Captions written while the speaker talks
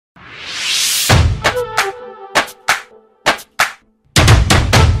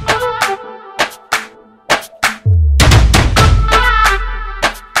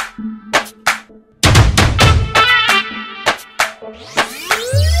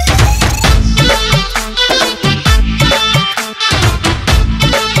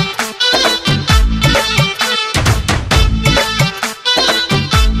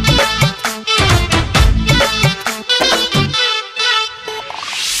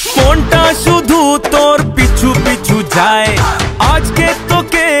মনটা শুধু তোর পিছু পিছু যায়, আজকে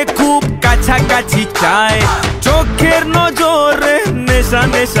তোকে খুব কাছাকাছি চায়। চোখের নজরে নেশা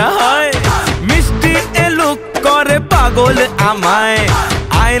নেশা হয়, মিষ্টি এলুক করে পাগল আমায়।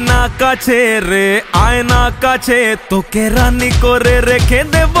 আয়না কাছে রে আয়না কাছে, তোকে রানী করে রেখে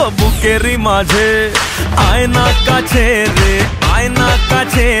দেব বুকেরই মাঝে। আয়না কাছে রে আয়না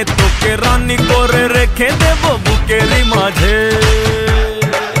কাছে, তোকে রানী করে রেখে দেব বুকেরই মাঝে।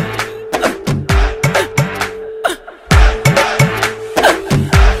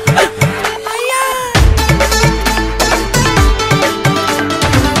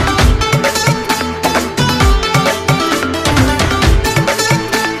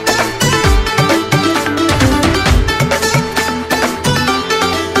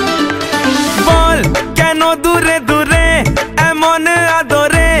 দূরে দূরে এমন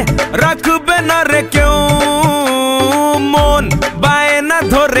আদরে রাখবে না রে কেউ, মন বায়না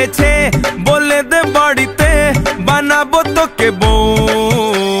ধরেছে বলে দে বাড়িতে বানাবো তোকে বউ।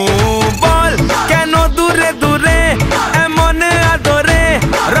 বল কেন দূরে দূরে এমন আদরে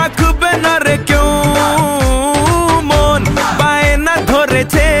রাখবে না রে কেউ, মন বায়না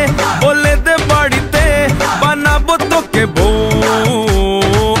ধরেছে বলে দে বাড়িতে বানাবো তোকে বউ।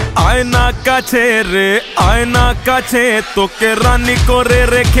 আয়না কাছে রে আয়না কাছে, তোকে রানী করে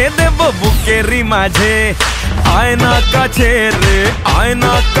রেখে দেব বুকেরই মাঝে। আয়না কাছে রে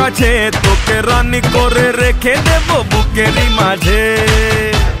আয়না কাছে, তোকে রানী করে রেখে দেব বুকেরই মাঝে।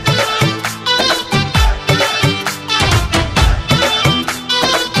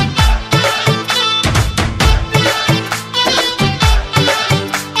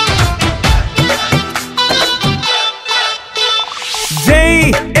 যেই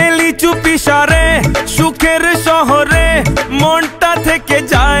এলি চুপি সারে সুখের শহরে, মনটা থেকে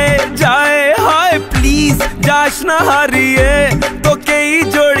যায় যায় হায় প্লিজ যাস না হারিয়ে, তোকেই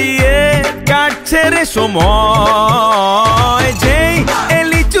জড়িয়ে কাটছে রে সময়। যেই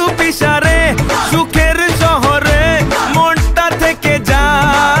এলি চুপি সারে সুখের শহরে, মনটা থেকে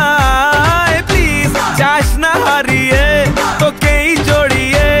যায় প্লিজ যাস না হারিয়ে, তোকেই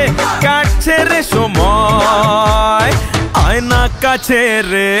জড়িয়ে কাটছে রে সময়। আয়না কাছে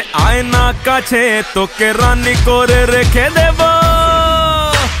রে আয়না কাছে, তোকে রানী করে রেখে দেব।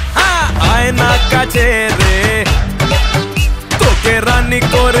 আয়না কাছে রে তোকে রানী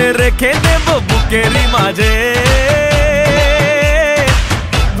করে রেখে দেব বুকেরই মাঝে।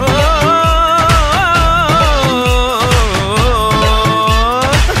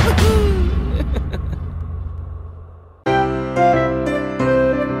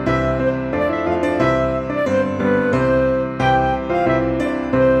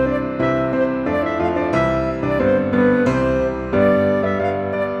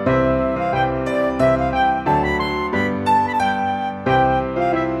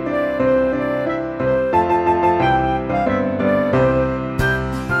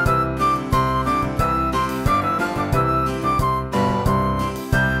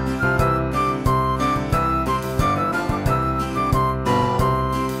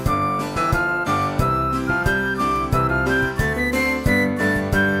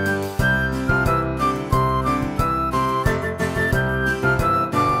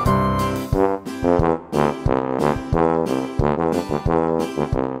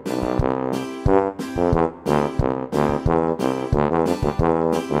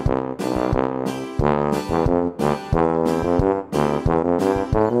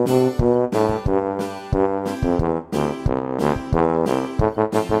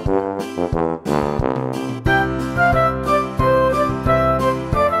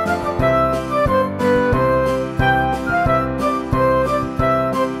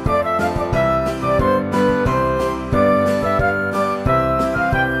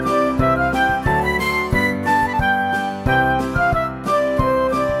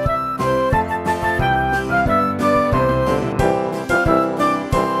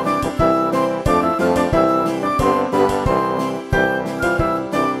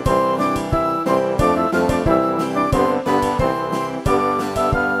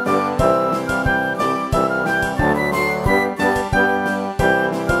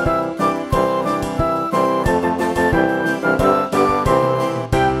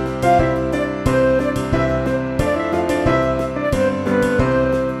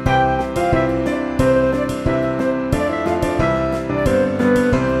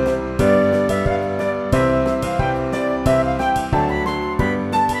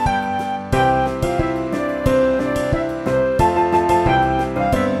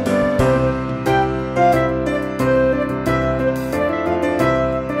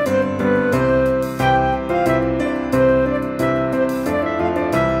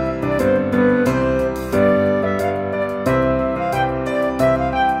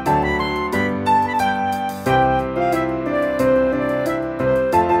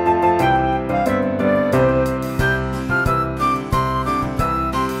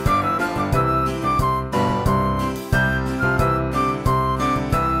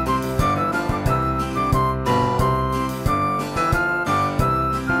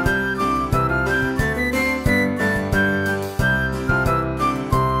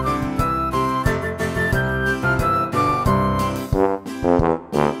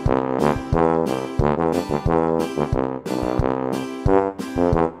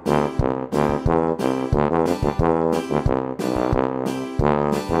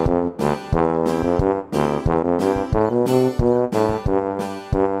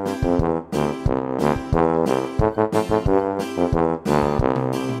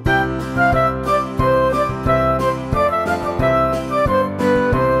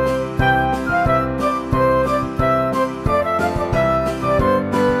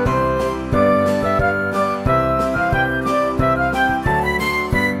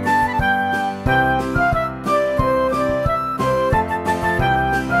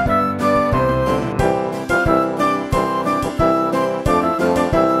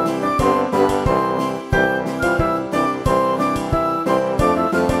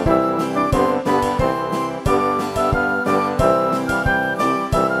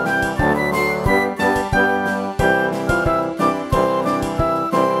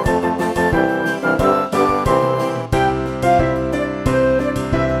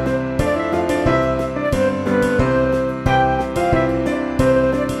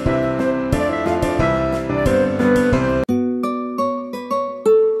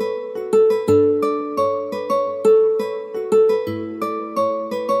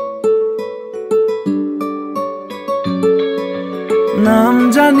 নাম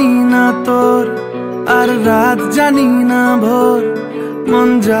জানি না তোর, আর রাত জানি না ভোর, মন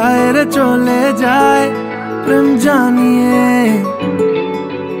যায় রে চলে যায় প্রেম জানিয়ে।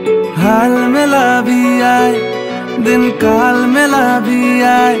 হাল মেলাবি আয়, দিন কাল মেলাবি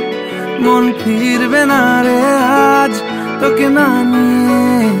আয়, মন ফিরবে না রে আজ তোকে না নিয়ে।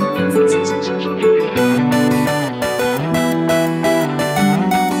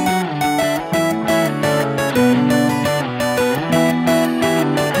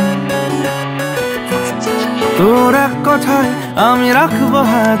 তোর এক কথায় আমি রাখবো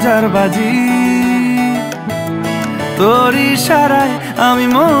হাজার বাজি, তোর ইশারায় আমি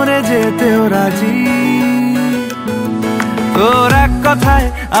মরে যেতেও রাজি। তোর এক কথায়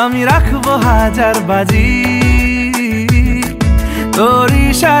আমি রাখবো হাজার বাজি, তোর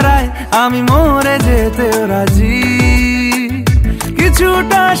ইশারায় আমি মরে যেতেও রাজি।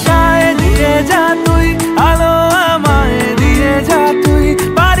 কিছুটা সায় দিয়ে যা তুই, আলো আমায় দিয়ে যা তুই,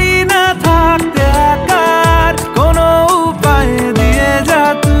 পারি না থাকতে একার কোনো উপায় দিয়ে যা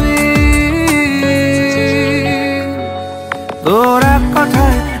তুই। তোর এক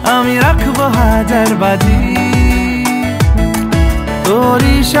কথায় আমি রাখবো হাজার বাজি, তোর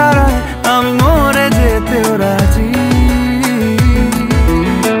ইশারায় আমি মরে যেতেও রাজি।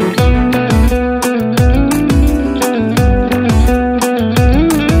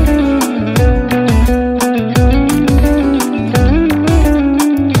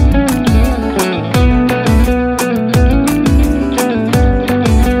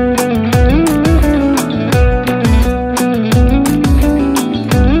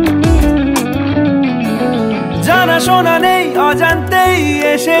 শোনা নেই অজান্তেই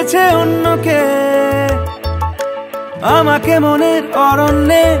এসেছে অন্যকে, আমাকে মনের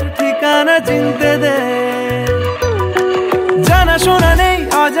অরণ্যের ঠিকানা চিনতে দে। জানা শোনা নেই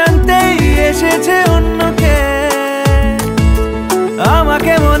অজান্তেই এসেছে অন্যকে,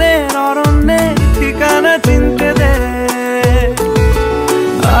 আমাকে মনের অরণ্যের ঠিকানা চিনতে দে।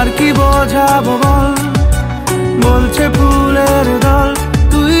 আর কি বোঝাবো বল, বলছে ফুলের দল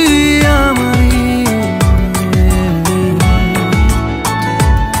তুই আমারই।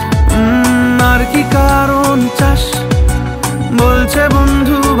 আর কি কারণ চাস, বলছে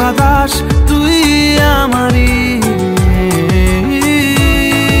বন্ধু বাতাস তুই আমারই।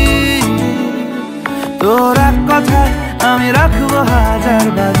 তোর এক কথায় আমি রাখবো হাজার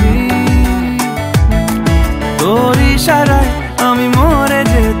বাজি, তোর ইশারায় আমি মরে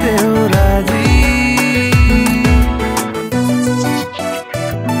যেতেও রাজি।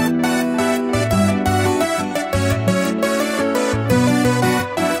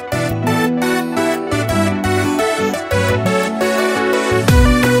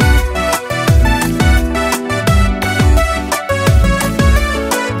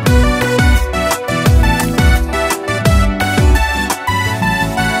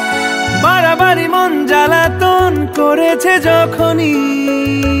 মন জ্বালাতন করেছে যখনই,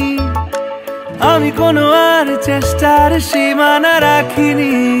 আমি কোনো আর চেষ্টার সীমানা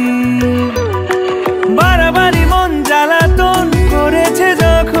রাখিনি। বারবারই মন জ্বালাতন করেছে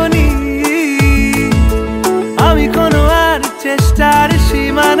যখনই, আমি কোনো আর চেষ্টার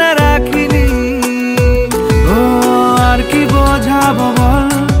সীমানা রাখিনি। ও আর কি বোঝাবো বল,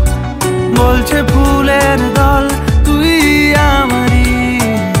 বলছে ফুলের দল তুই আমারই।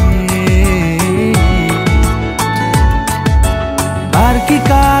 আর কি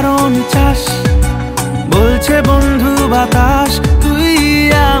কারণ চাস, বলছে বন্ধু বাতাস তুই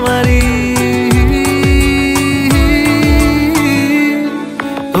আমারই।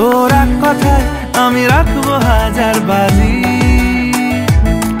 তোর এক কথায় আমি রাখবো হাজার বাজি,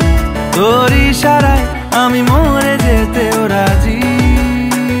 তোর ইশারায় আমি মরে যেতেও রাজি।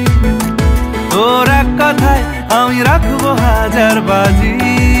 তোর এক কথায় আমি রাখবো হাজার বাজি,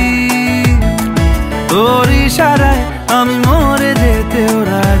 তোর ইশারায় আমি মরে যেতেও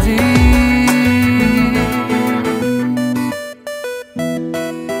রাজি।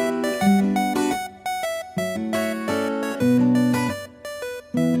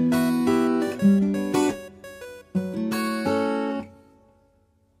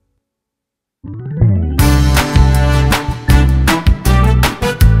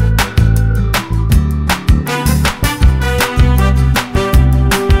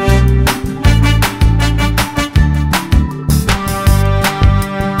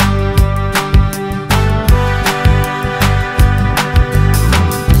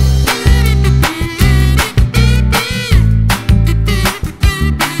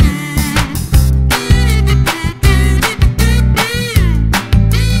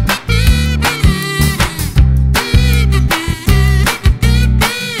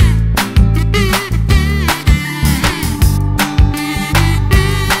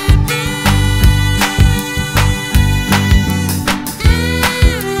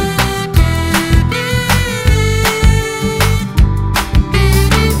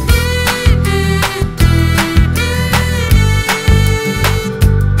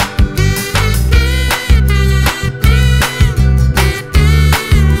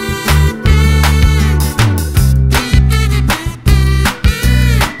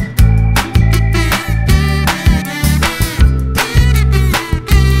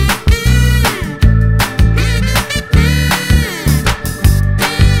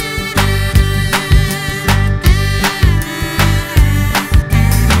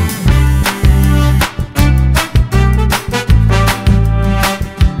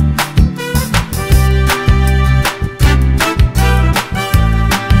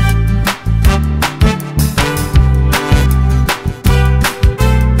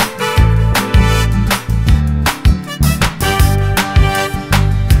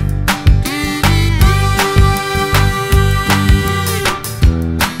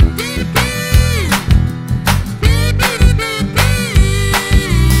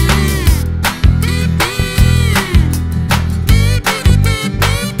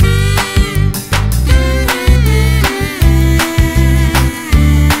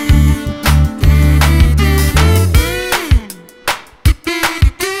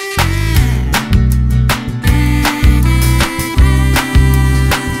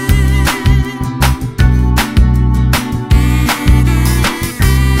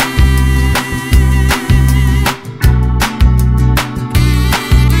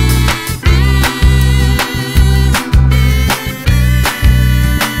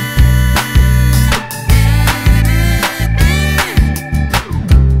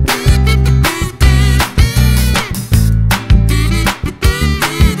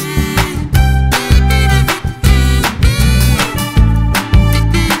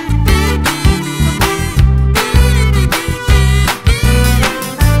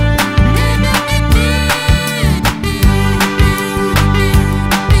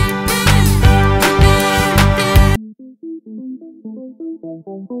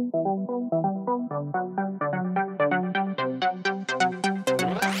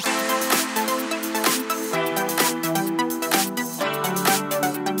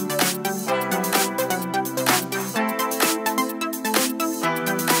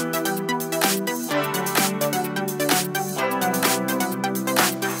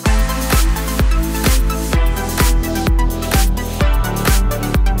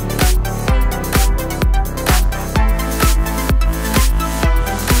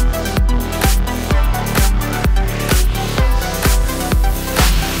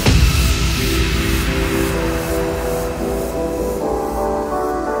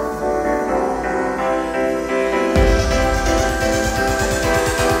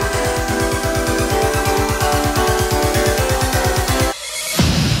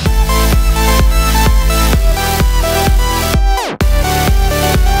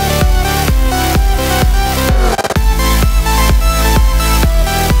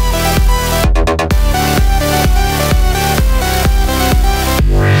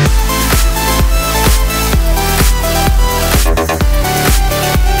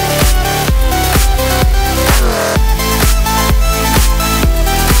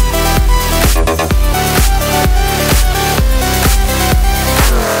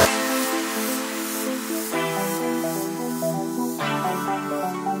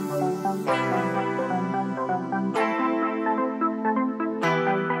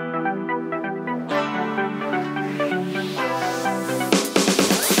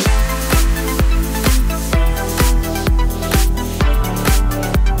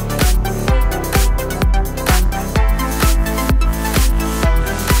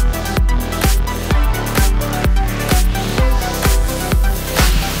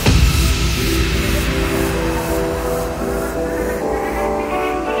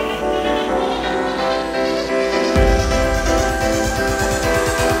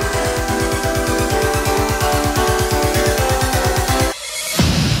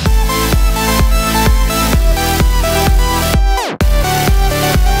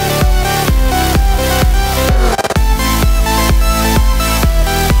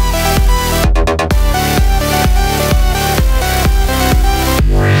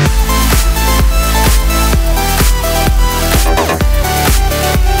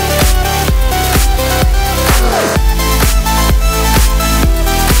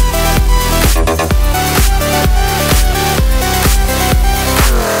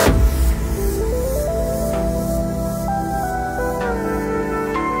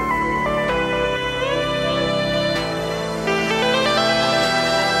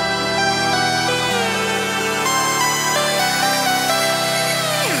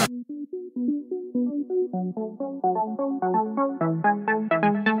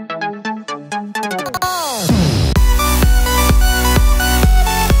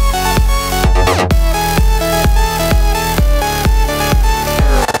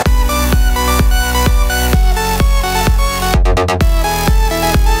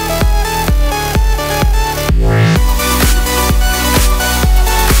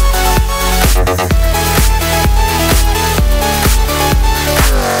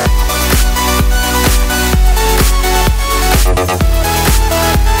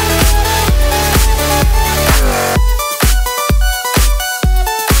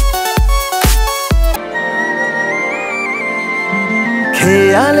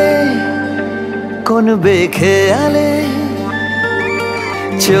 খেয়ালে কোন বেখেয়ালে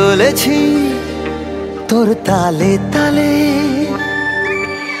চলেছি তোর তালে তালে,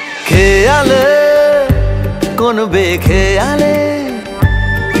 খেয়ালে কোন বেখেয়ালে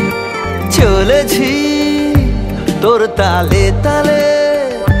চলেছি তোর তালে তালে।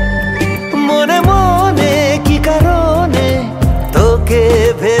 মনে মনে কি কারণে তোকে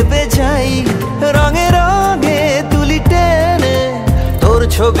ভেবে যাই, রঙে রঙে তুলি টেনে তোর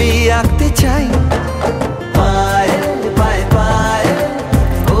ছবি আঁকতে চাই। পায়ে পায়ে পায়ে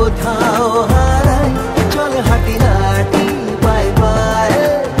কোথাও হারাই, চল হাঁটি হাঁটি পায়ে পায়ে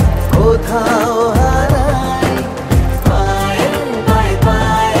কোথাও হারাই। পায়ে পায়ে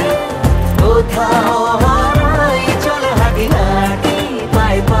পায়ে কোথাও হারাই, চল হাঁটি হাঁটি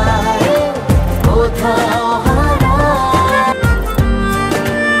পায়ে পায়ে কোথাও হারাই।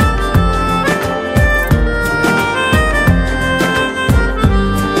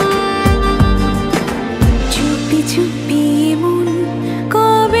 চুপি চুপি মন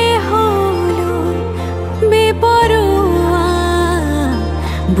কবে হলো বেপরোয়া,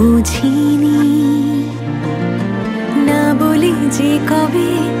 বুঝিনি না বলি যে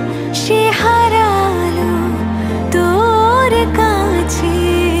কবে সে হারালো তোর কাছে,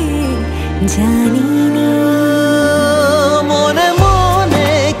 জানিনি। মনে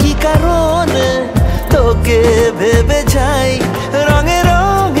মনে তোকে ভেবে যাই রঙে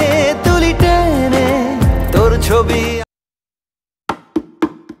রঙে তুলি টেনে তোর ছবি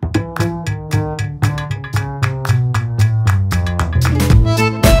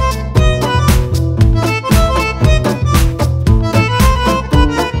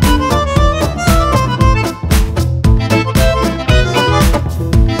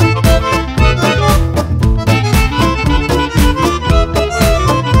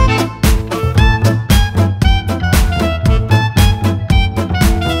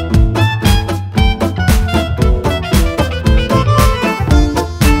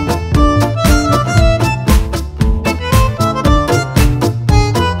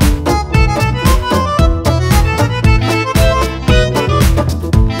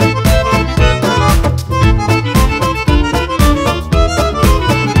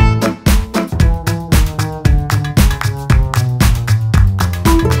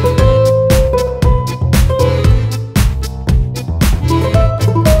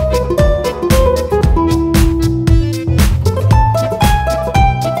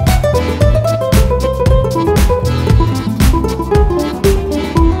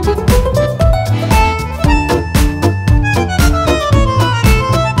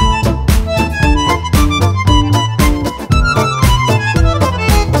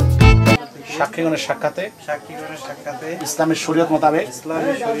সাক্ষাতে ইসলামের শরীয়ত মোতাবেক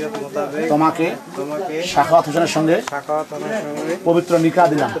তোমাকে সাখাওয়াত হোসেনের সঙ্গে পবিত্র নিকাহ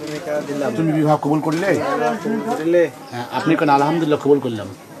দিলাম। তুমি বিবাহ কবুল করলে? হ্যাঁ, আপনি কেন আলহামদুলিল্লাহ কবুল করলাম?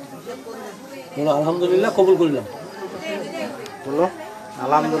 আলহামদুলিল্লাহ কবুল করলাম। বলো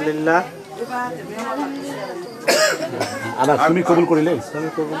আলহামদুলিল্লাহ। আবার তুমি কবুল করিলে? তুমি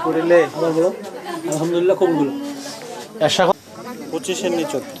কবুল করিলে? আবার বলো আলহামদুলিল্লাহ কবুল করলাম। 25-এর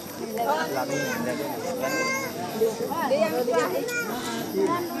নিচত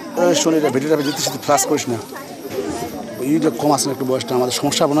শোনিরা ভিডিওটা যেতে সাথে ফ্লাশ করিস না, এইটা কম আসে না, একটু বয়সটা আমাদের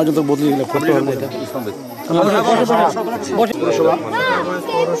সমস্যা আপনার জন্য বদলে গেলে করতে হবে এটা।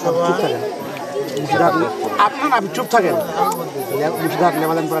 আপনার আপনি চুপ থাকেন। মুর্শিদাবাদ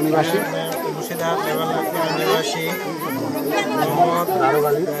লেবাদানপুরা নিবাসী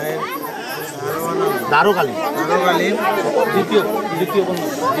দারোগালীর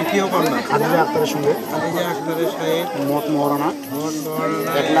দ্বিতীয় কন্যা খাদিজা আক্তারের সঙ্গে মত মহারণা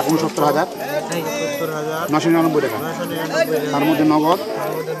 1,69,000 999 টাকা, তার মধ্যে নগদ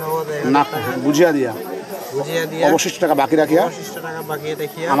না বুঝিয়া দিয়া অবশিষ্ট টাকা বাকি রাখিয়া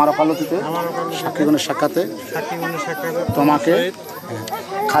আমার ওকালতিতে সাক্ষীগণের সাক্ষাতে তোমাকে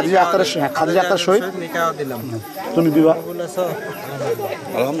খাদিজা আক্তারের সহিত তুমি বিবাহ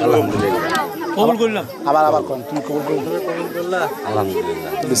আলহামদুলিল্লাহ কবুল করলাম। আবার কোন তুমি কবুল করলা?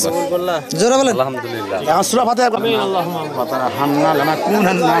 আলহামদুলিল্লাহ জোরে বলেন আলহামদুলিল্লাহ। এখন সূরা ফাতিহা আমিন। আল্লাহুম্মা ফাতারহামনা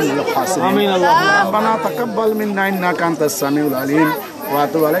লানাকুনান্না মিনাল খাসিরিন আমিন। আল্লাহুম্মা রাব্বানা তাকাব্বাল মিন্না ইন্নাকা আনতাস সামিউল আলিম ওয়া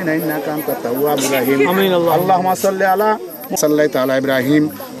তুব আলাইনা ইন্নাকা আনতাত তাওয়াবুর রহিম আমিন। আল্লাহুম্মা সাল্লি আলা সাল্লাইতা আলা ইব্রাহিম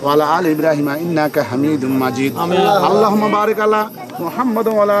ওয়া আলা আলি ইব্রাহিম ইন্নাকা হামিদুম মাজিদ আল্লাহুম্মা বারিক আলা মুহাম্মাদ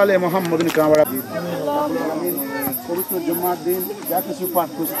ওয়া আলা আলি মুহাম্মাদিন কামা বারাকতা পবিত্র জুম্মার দিন যা কিছু পাঠ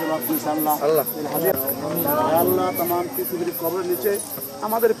করছি ইনশাআল্লাহ আল্লাহ तमाम পৃথিবীর কবরের নিচে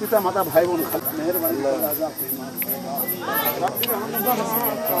আমাদের পিতা মাতা ভাই বোন মেহেরবানি করে আযাব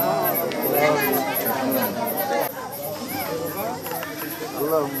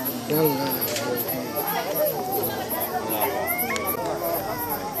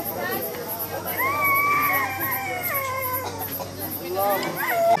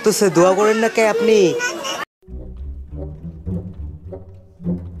তো সে দোয়া করেন না কে আপনি?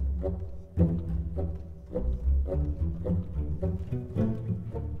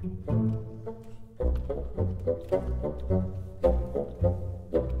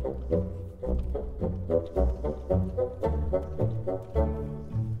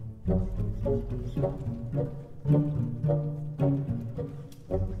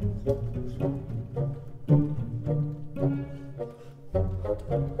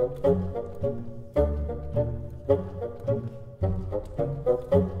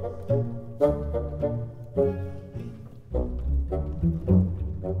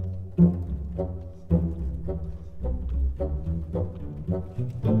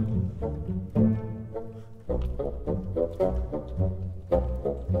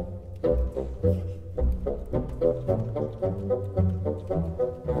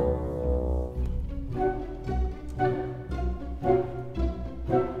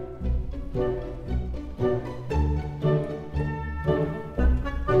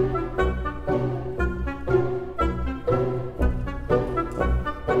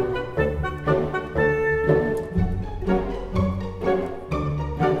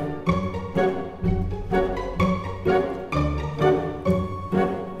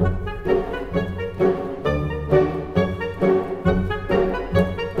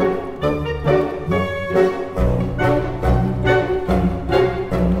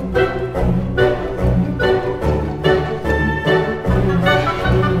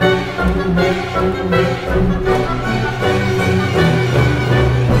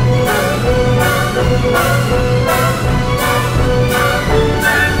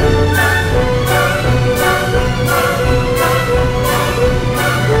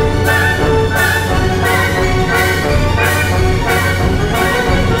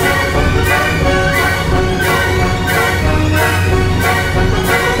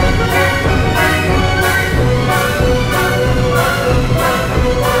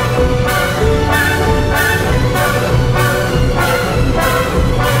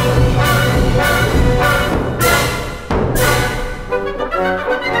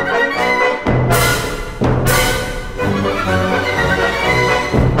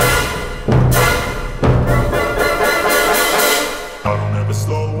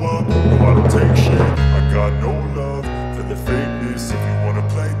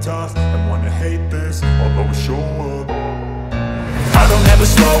 tough and wanna hate this, I'll always show up. I don't ever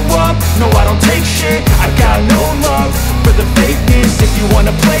slow up, no I don't take shit. I got no love for the fakeness. If you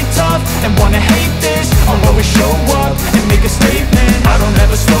wanna play tough and wanna hate this, I'll always show up and make a statement. I don't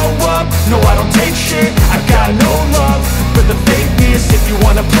ever slow up, no I don't take shit. I got no love for the fakeness. If you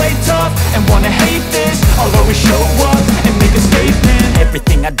wanna play tough and wanna hate this, I'll always show up and make a statement.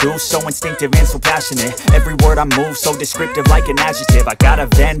 Everything I do so instinctive and so passionate. Every word I move so descriptive like an adjective. I got a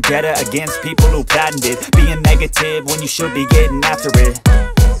vendetta against people who patented being negative when you should be getting after it.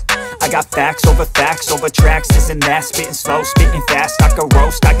 I got facts over tracks, this and that. Spitting slow, spitting fast. I could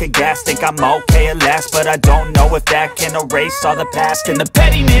roast, I could gas. Think I'm okay at last, but I don't know if that can erase all the past. And the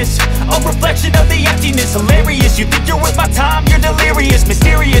pettiness, a reflection of the emptiness. Hilarious, you think you're worth my time, you're delirious.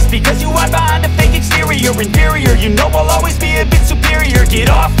 Mysterious, because you hide behind a fake exterior. Inferior, you know I'll always be a bit superior. Get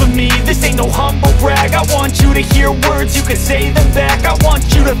off of me, this ain't no humble brag. I want you to hear words, you can say them back. I want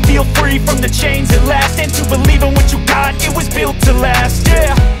you to feel free from the chains at last, and to believe in what you got, it was built to last,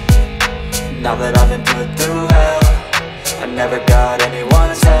 yeah. Now that I've been put through hell, I never got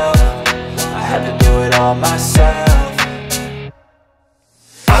anyone's help. I had to do it all myself.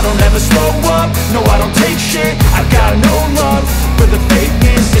 I don't ever slow up, no I don't take shit. I got no love for the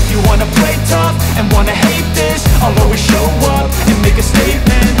fakeness. If you wanna play tough and wanna hate this, I'll always show up and make a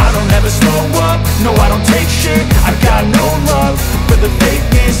statement. I don't ever slow up, no I don't take shit. I got no love for the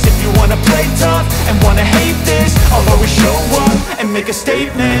fakeness. If you wanna play tough and wanna hate this, I'll always show up and make a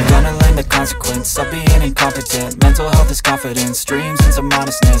statement. Gonna learn the consequence of being incompetent. Mental health is confidence, dreams and some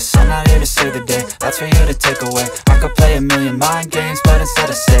honestness. I'm not here to save the day, that's for you to take away. I could play a million mind games, but instead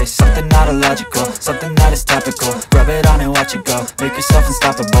I say something not illogical, something that is topical. Rub it on and watch it go, make yourself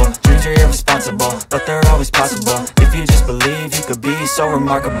unstoppable. Dreams are irresponsible, but they're always possible. If you just believe, you could be so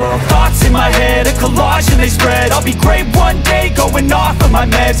remarkable. Thoughts in my head, a collage and they spread. I'll be great one day, going off of my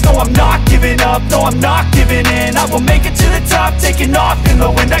meds. No, I'm not giving up, no, I'm not giving in. I will make it to the top, taking off in the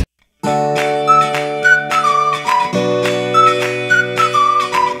wind.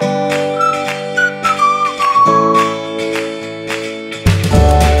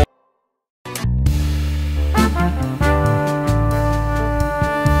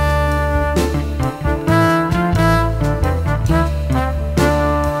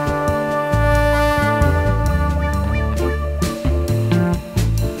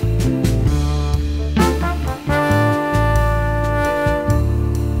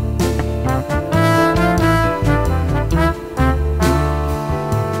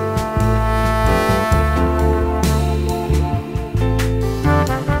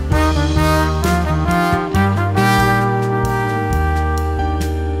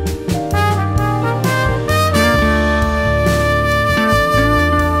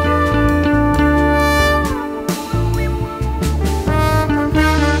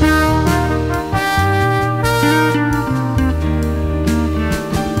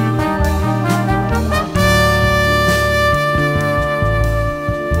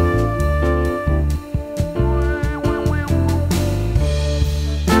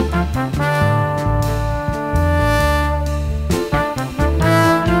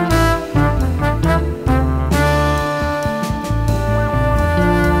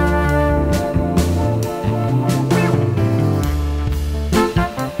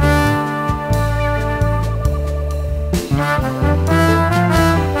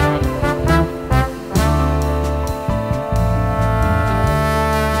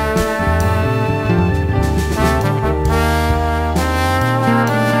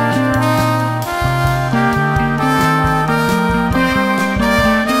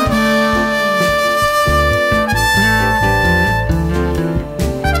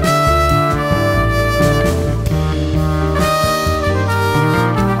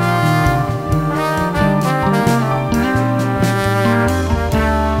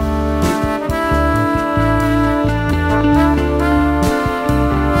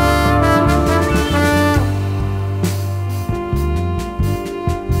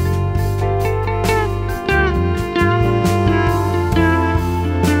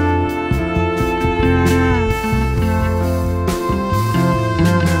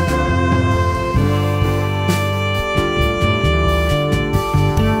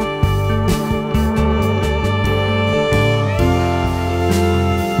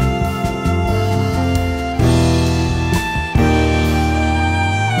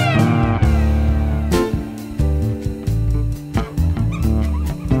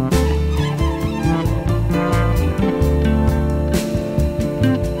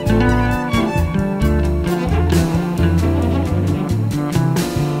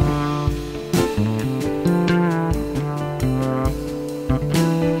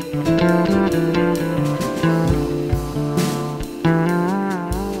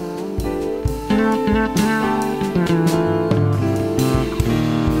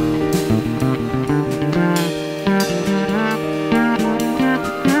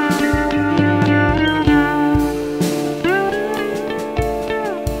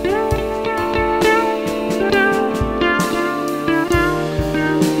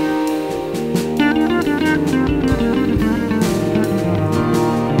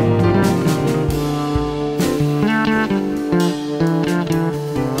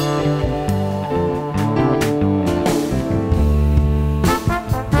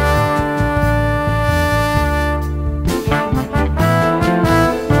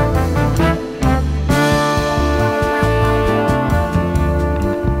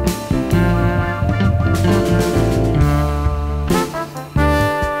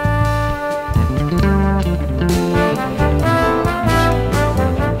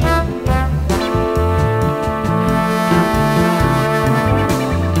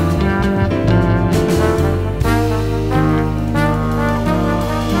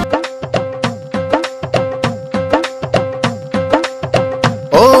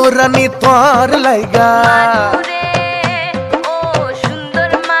 रानी तोर लाइगा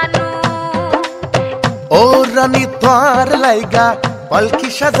ओ रानी तोर लाइगा पलकी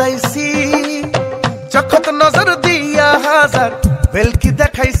सजाइसी चखत नजर दिया हजार बेलकी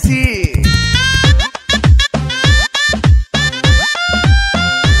देखाइसी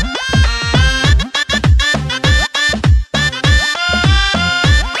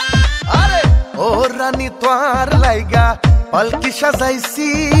अरे ओ रानी तोर लाइगा पलकी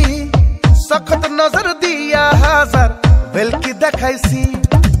सजाइसी सखत नजर दिया हजार बेलकी देखाइसी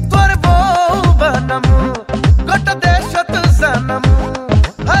तोर बो बनमु गोटा देशत जानमु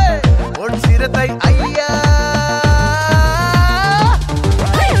हे ओड सिर तई आइया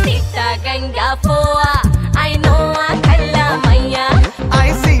सीता गंगा पोआ आई नो आ खल्ला मैया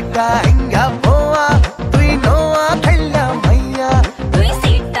आई सीता गंगा पोआ तुई नो आ खल्ला मैया तुई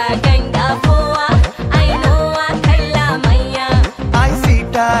सीता गंगा पोआ आई नो आ खल्ला मैया आई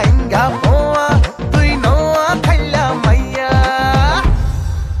सीता गंगा पोआ तुई नो आ खल्ला मैया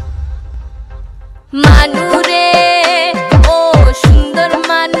मानू रे ओ सुंदर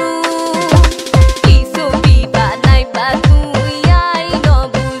मानू किसो बिबा नाई बा तुई आई नो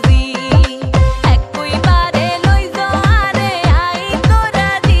बुझी एक कोई बारे लई जारे आई तोरा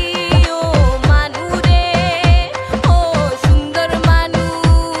दियो मानू रे ओ सुंदर मानू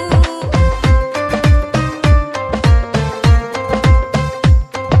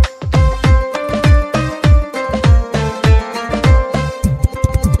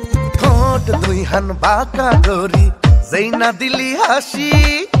ठोट दुई हन बाका गोरी जैना दिली हासी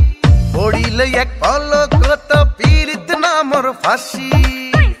पड़िल एक पलक तो पीड़ित ना मोर फांसी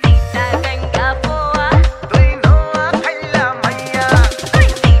सीता गंगा पोआ तुई नो आ खल्ला मैया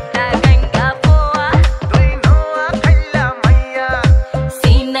सीता गंगा पोआ तुई नो आ खल्ला मैया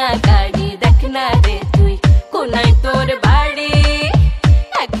सीना गाड़ी देखना रे तुई कोनाय तोर बाड़ी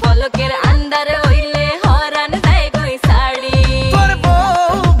एक पलकेर अंदर हইলে हरान जाय गई साड़ी तोर बो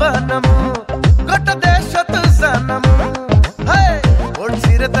बनमु गोटा देशत जानमु हे ओड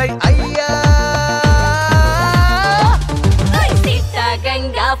सिर तई आइया सीता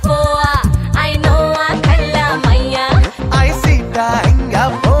गंगा पोआ आई नो आ खल्ला मैया आई सीता गंगा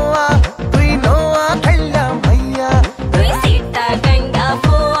पोआ तुई नो आ खल्ला मैया तुई सीता गंगा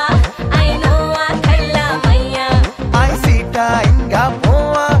पोआ आई नो आ खल्ला मैया आई सीता गंगा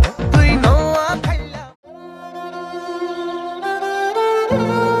पोआ तुई नो आ खल्ला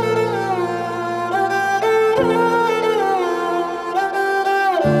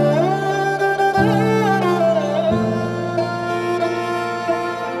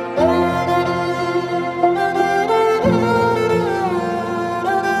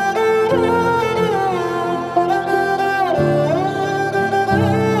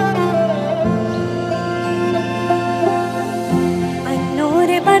बन्नो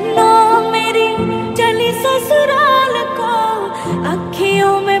रे बन्नो मेरी चली ससुराल को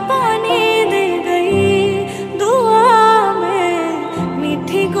अखियों में पानी दे गई दुआ में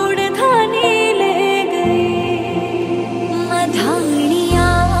मीठी गुड़ धानी ले गई मधानिया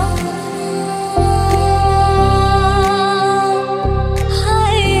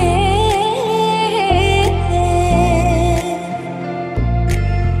हाय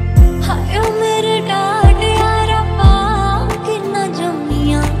हाय ओ मेरे डाड यारा पा किन्ना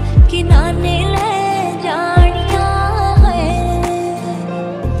जम्मिया किनाने ले जानिया है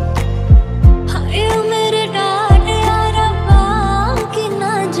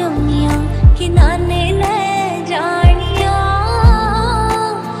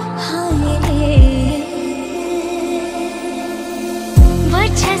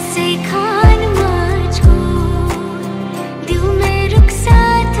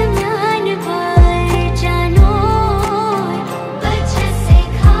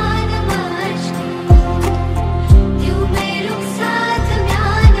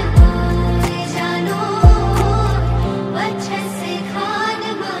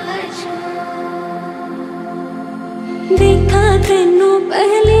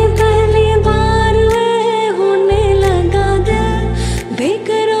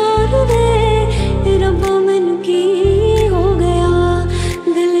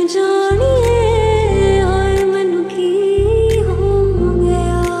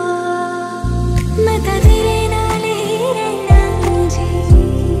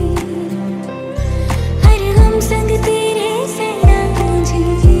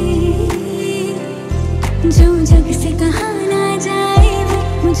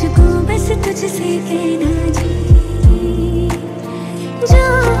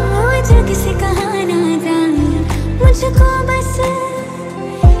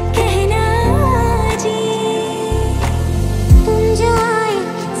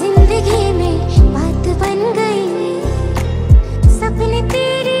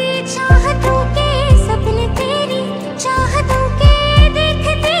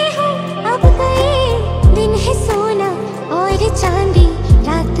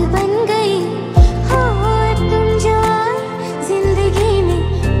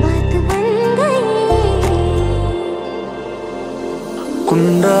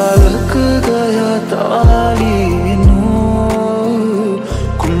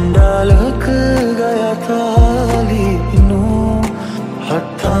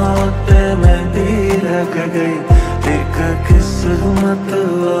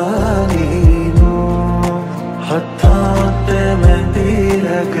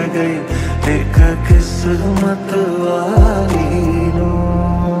गई एक किस्मत वाली नो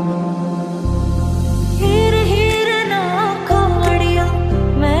हीर हीर ना खोड़िया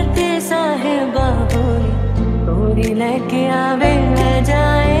मैं ते साहिबा होई कोरी लेके आवे ले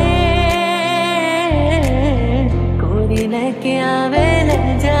जाए कोरी लेके आवे ले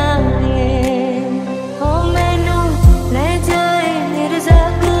जाए ओ मैनू ले जाए मिर्जा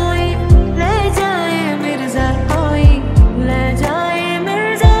कोई ले जाए मिर्जा कोई ले जाए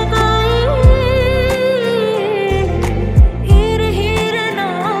मिर्जा कोई हीर हीर ना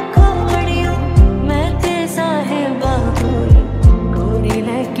खोड़ियो मैं ते साहिबा कोई कोरी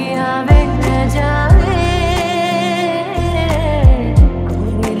लेके आवे ले जाए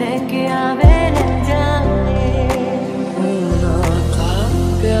कोरी लेके आवे ले जाए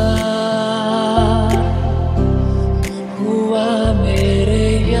प्यार हुआ मेरे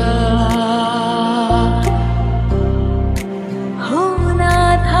यार होना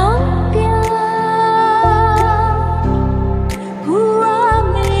था प्यार हुआ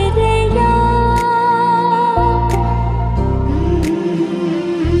मेरे यार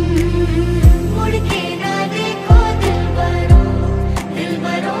मुड़ के ना देखो दिलबरो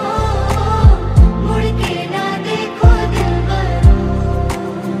दिलबरो मुड़ के ना देखो दिलबरो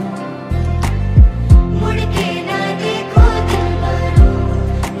मुड़ के ना देखो दिलबरो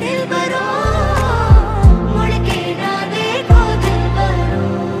दिलबरो मुड़ के ना देखो दिलबरो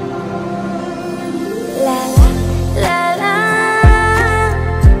ला ला ला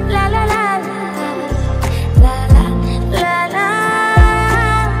ला ला ला ला ला ला ला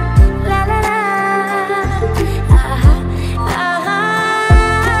ला ला ला आहा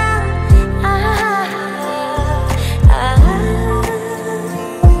आहा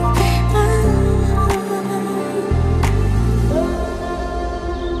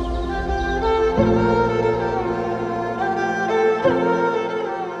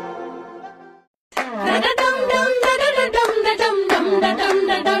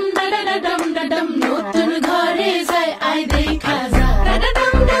নতুন ঘরে যায় আই দেখা যা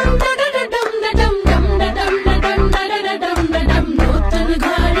নতুন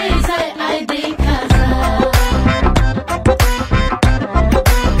ঘরে যায় আই দেখা যা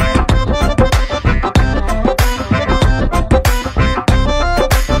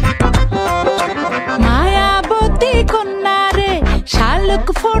মায়াবতী কন্যা রে শালুক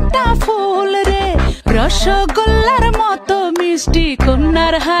ফোটা ফুল রে রসগোল্লার মতো মিষ্টি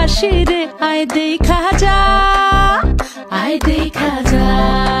কন্যার হাসি রে আয় দেখা যা আয় দেখা যা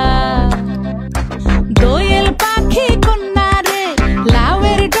দোয়েল পাখি কন্যা রে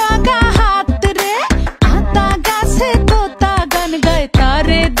লাউয়ের ডগা হাত রে আতা গাছে তোতা গান গায়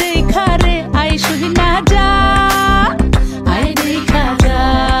তারে দেখা রে আয় শুনা যা আয় দেখা যা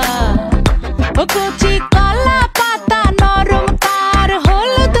ও কচি কলা পাতা নরম তার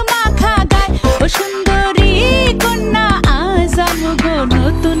হলুদ মাখা গায় ও সুন্দরী কন্যা আজ আমগো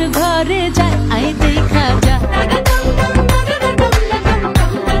নতুন ঘরে যায় আই দেখা যা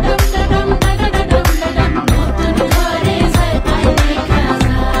নতুন ঘরে যায় আই দেখা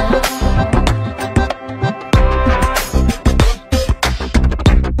যা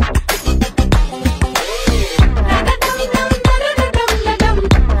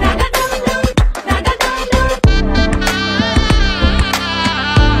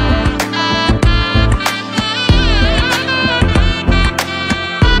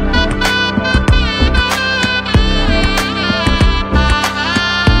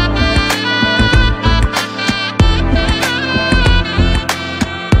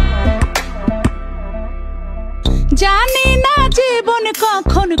জানি না জীবন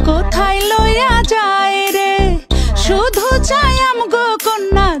কখন কোথায় লইয়া যায় রে শুধু চাই আমগো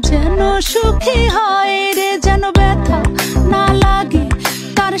কন্যা যেন সুখী হয় রে যেন ব্যথা না লাগে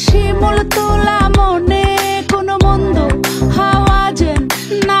তার শিমুল তোলা মনে কোনো মন্দ হাওয়া যেন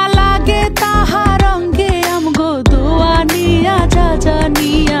না লাগে তাহার অঙ্গে আমগো দোয়া নিয়া যা যা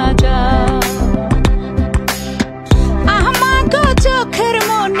নিয়া যা আমাগো চোখের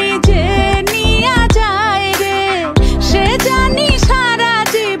মনি যে নিয়া যায় রে সে জানি সারা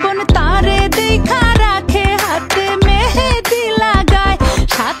জীবন তারে দেখা রাখে হাতে মেহেদি লাগায়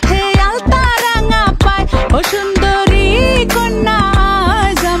সাথে আলতা রাঙা পায় ও সুন্দরী কন্যা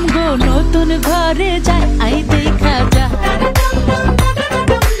আজ আমগো নতুন ঘরে যায় আই দেখা যা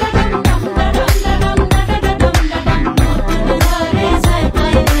নতুন ঘরে যায়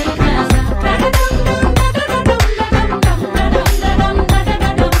আই দেখা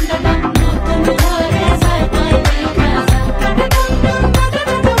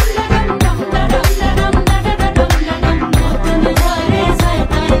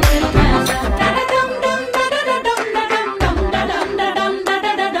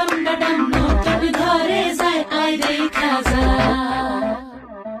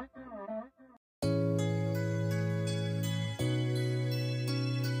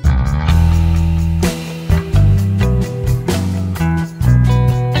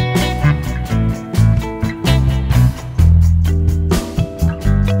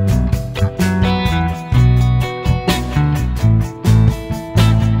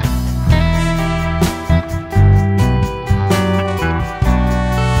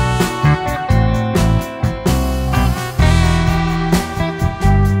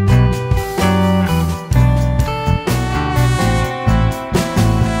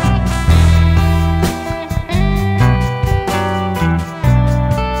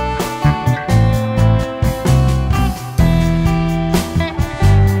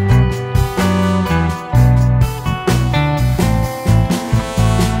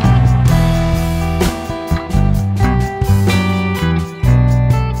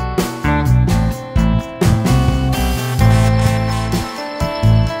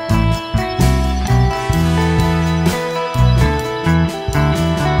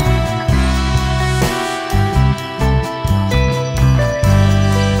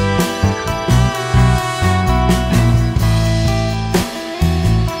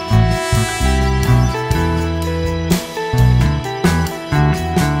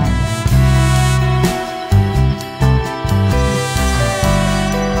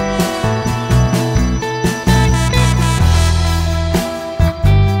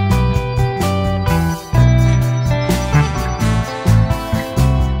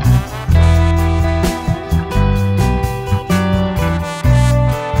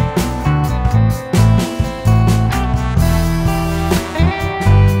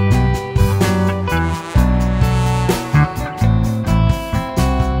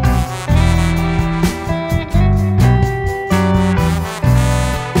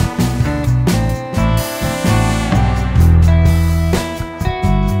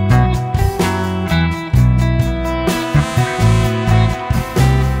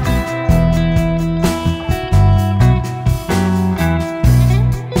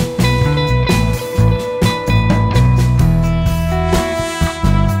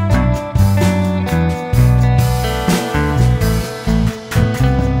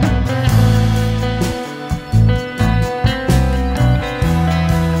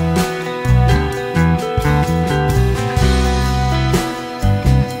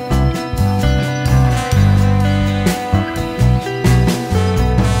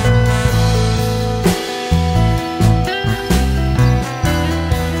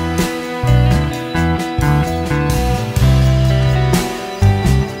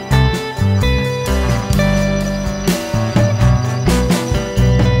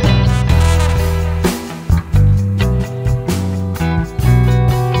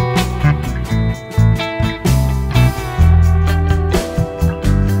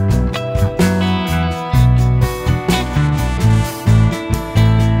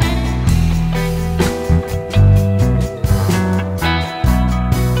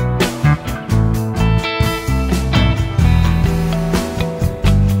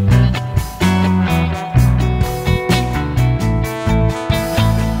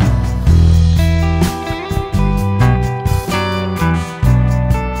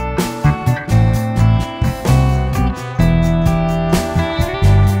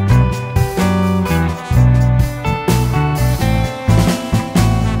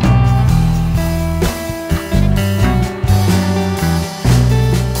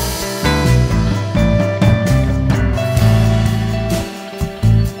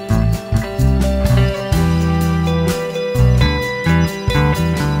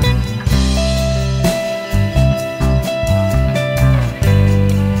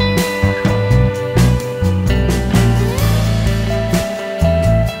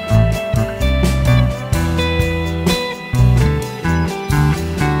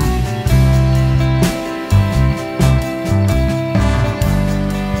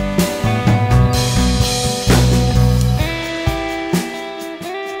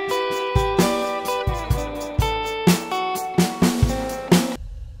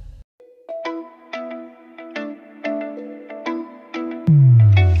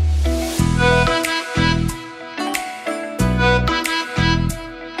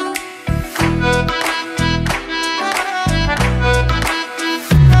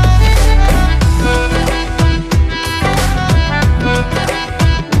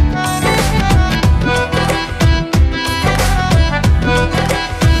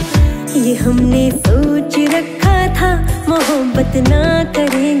हमने सोच रखा था मोहब्बत ना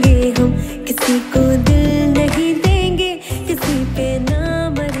करेंगे हम, किसी को दिल नहीं देंगे, किसी पे ना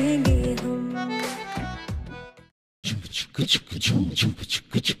मरेंगे हम।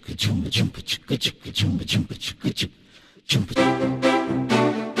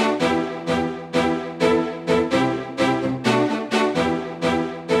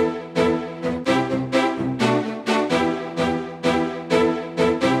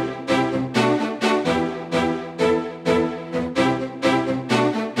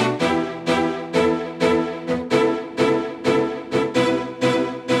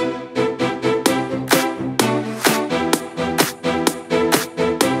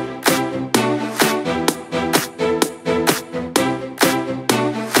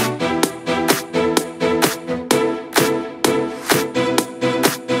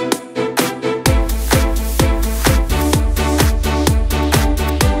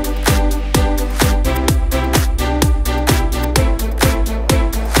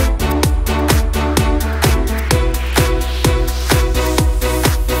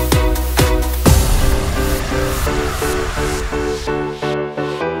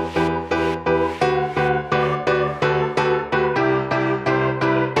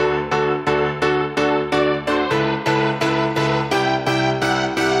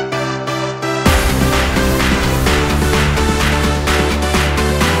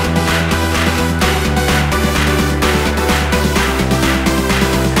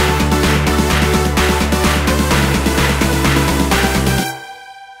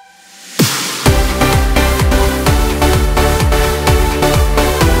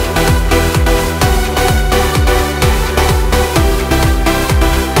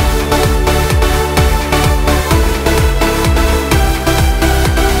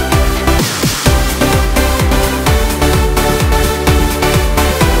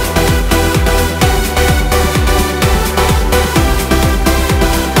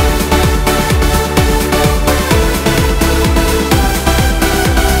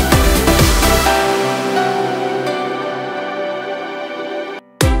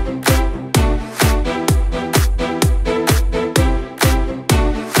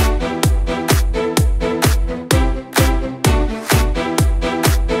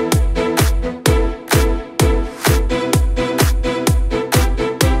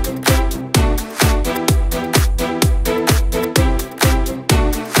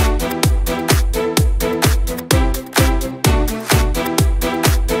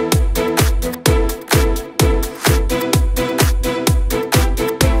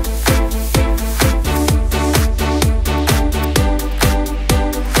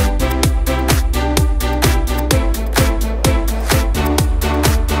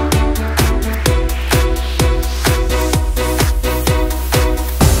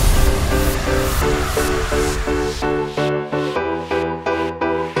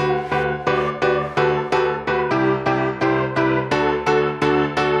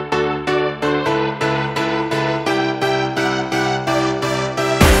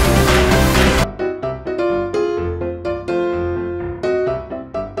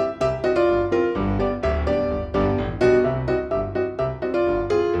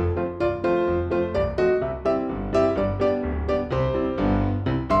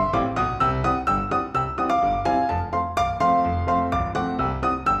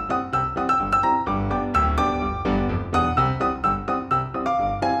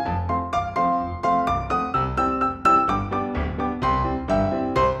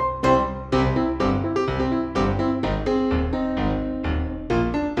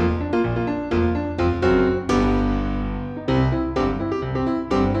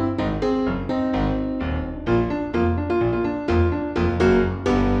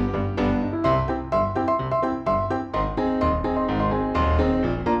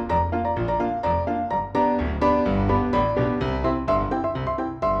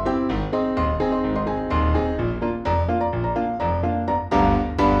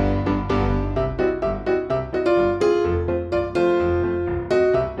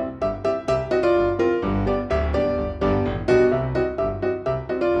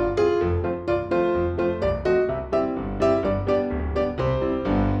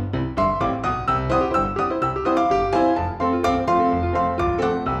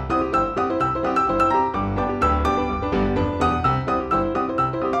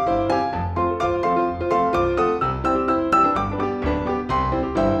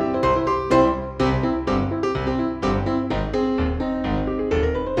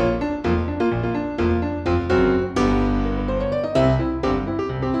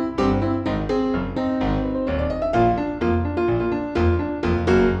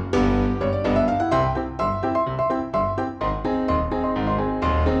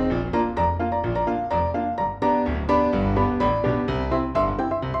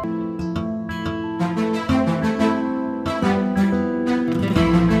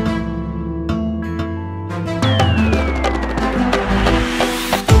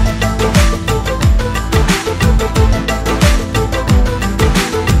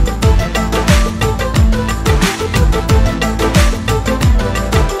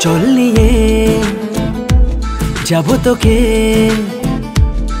 চল নিয়ে যাব তোকে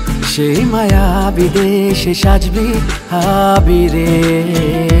সেই মায়া বিদেশে সাজবি আবিরে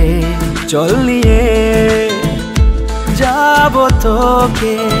চল নিয়ে যাব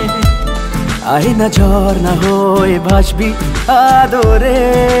তোকে আয়না ঝর্ণা হয়ে ভাসবি আদরে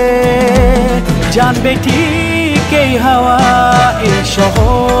জানবে ঠিক এই হাওয়া এই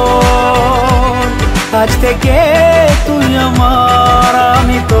শহর আজ থেকে তুই আমার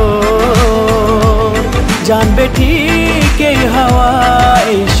আমি তোর জানবে ঠিক এই হাওয়া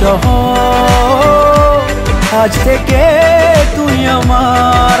এই শহর আজ থেকে তুই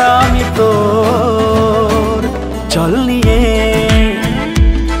আমার আমি তোর চল নিয়ে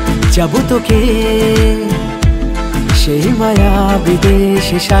যাব তোকে সেই মায়া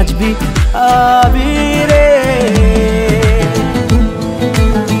বিদেশে সাজবি আবিরে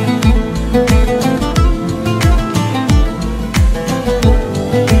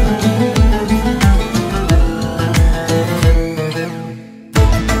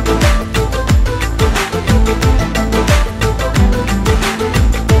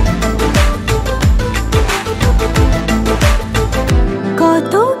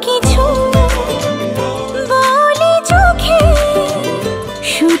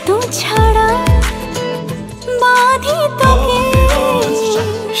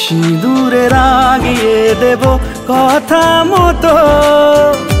সিঁদুরে রাগিয়ে দেব কথা মতো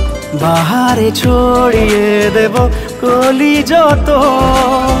বাহারে ছড়িয়ে দেব কলি যত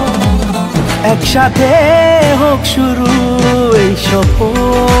একসাথে হোক শুরু এই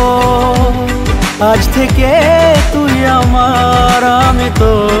সফর আজ থেকে তুই আমার আমি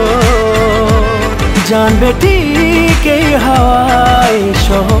তো জানবে ঠিক এই হাওয়ায়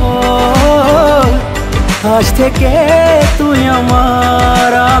শহর আজ থেকে তুই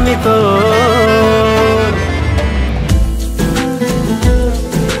আমার আমি তোর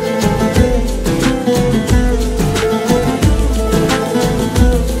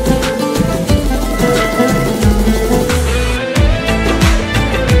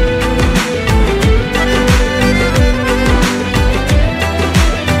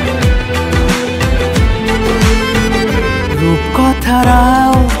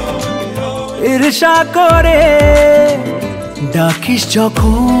রূপকথারাও ঈর্ষা করে ডাকিস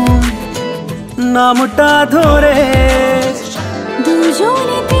যখন নামটা ধরে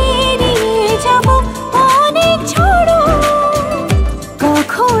দুজনে পেরিয়ে যাব অনেক ঝড়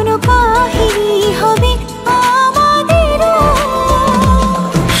কখনো কাহিনী হবে আমাদের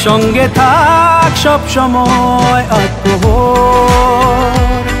সঙ্গে থাক সব সময়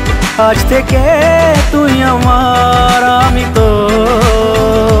আজ থেকে তুই আমার আমি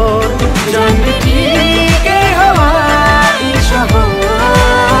তোর জানবি ঠিক এই হাওয়ায় শহর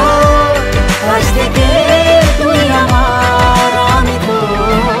আজ থেকে তুই আমার আমি তোর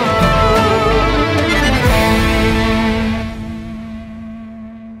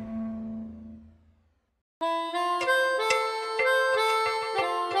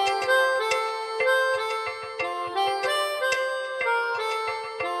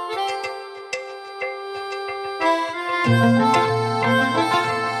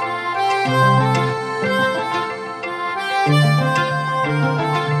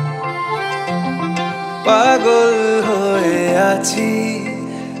পাগল হয়ে আছি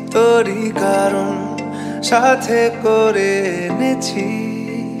তোরই কারণ সাথে করে এনেছি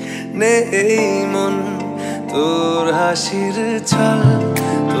নে এই মন তোর হাসির ছল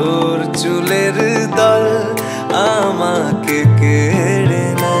তোর চুলের দল আমাকে কেড়ে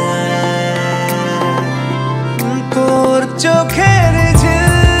নেয় তোর চোখের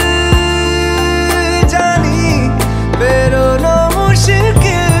ঝিল জানি বেরোনো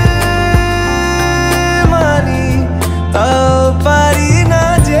মুশকিল মানি তাও পারি না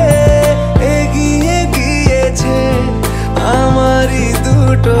যে এগিয়ে গিয়েছে আমারই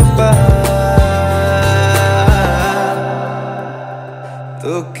দুটো পা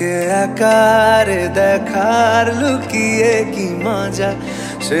তোকে আকারে দেখার লুকিয়ে কি মজা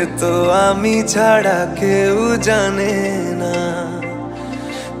সে তো আমি ছাড়া কেউ জানে না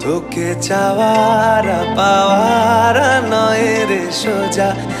তোকে চাওয়ারা পাওয়ারা নয় রে সোজা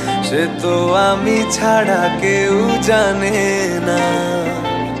সে তো আমি ছাড়া কেউ জানে না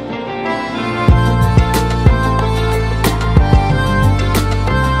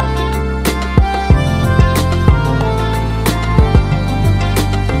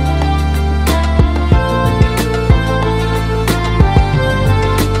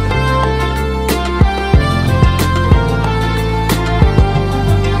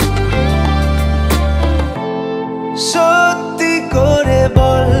সত্যি করে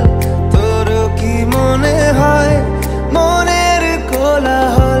বল তোর কি মনে হয় মনের কোলাহল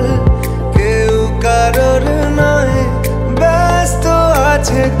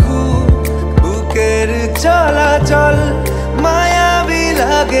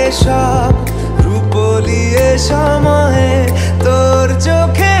লাগে সব রূপলিয়ে সময়ে তোর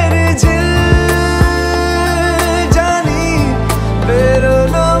চোখের ঝিল জানি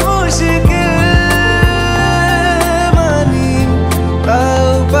বেরোনো মুশকিল মানি তাও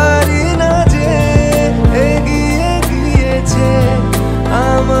পারি না যে এগিয়ে গিয়েছে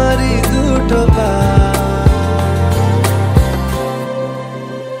আমারই দুটো পা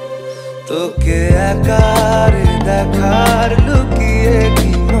তোকে একার দেখার লুকিয়ে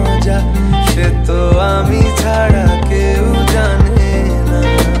কি মজা সে তো আমি ছাড়া কেউ জানে না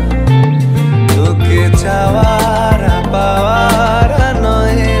তোকে চাওয়ার পাওয়ার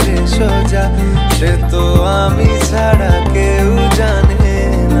নয় রে সোজা সে তো আমি ছাড়া কেউ জানে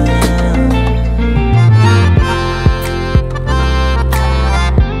না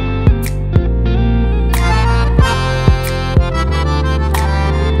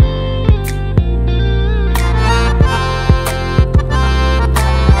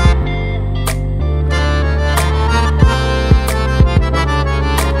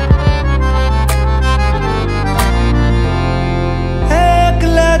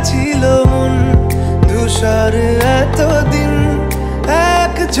ছিল মন ধূসর এতদিন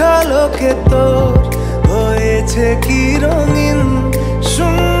এক ঝলকে তোর হয়েছে কি রঙিন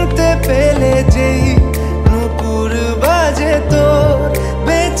শুনতে পেলে যেই নুপুর বাজে তোর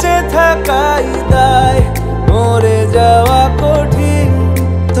বেঁচে থাকাই দায় মরে যাওয়া কঠিন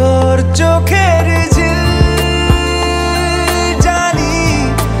তোর চোখের ঝিল জানি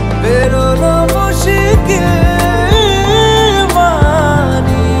বেরোনো মুশকিল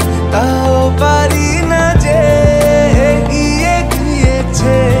তাও পারি না যে এগিয়ে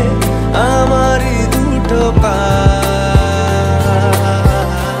গিয়েছে আমারই দুটো পা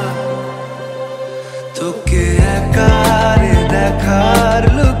তোকে একার দেখার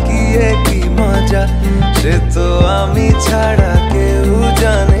লুকিয়ে কি মজা সে তো আমি ছাড়া কেউ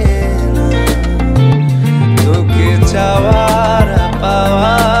জানে না